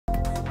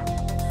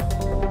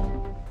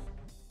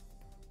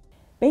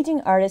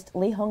Beijing artist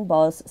Li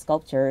Hongbo's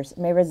sculptures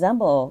may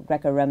resemble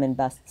Greco-Roman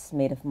busts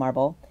made of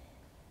marble,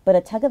 but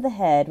a tug of the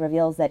head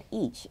reveals that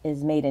each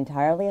is made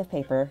entirely of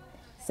paper,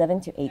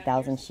 7,000 to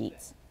 8,000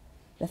 sheets.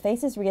 The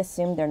faces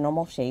reassume their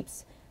normal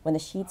shapes when the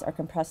sheets are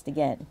compressed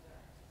again.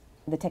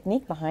 The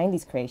technique behind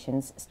these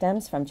creations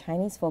stems from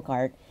Chinese folk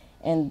art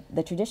and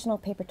the traditional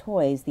paper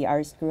toys the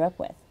artist grew up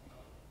with.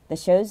 The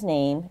show's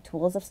name,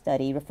 Tools of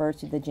Study, refers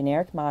to the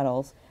generic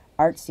models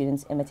art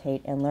students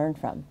imitate and learn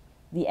from.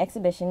 The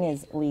exhibition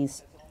is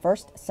Li's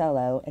first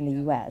solo in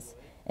the U.S.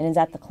 and is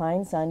at the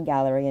Klein Sun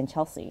Gallery in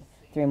Chelsea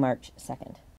through March 2nd.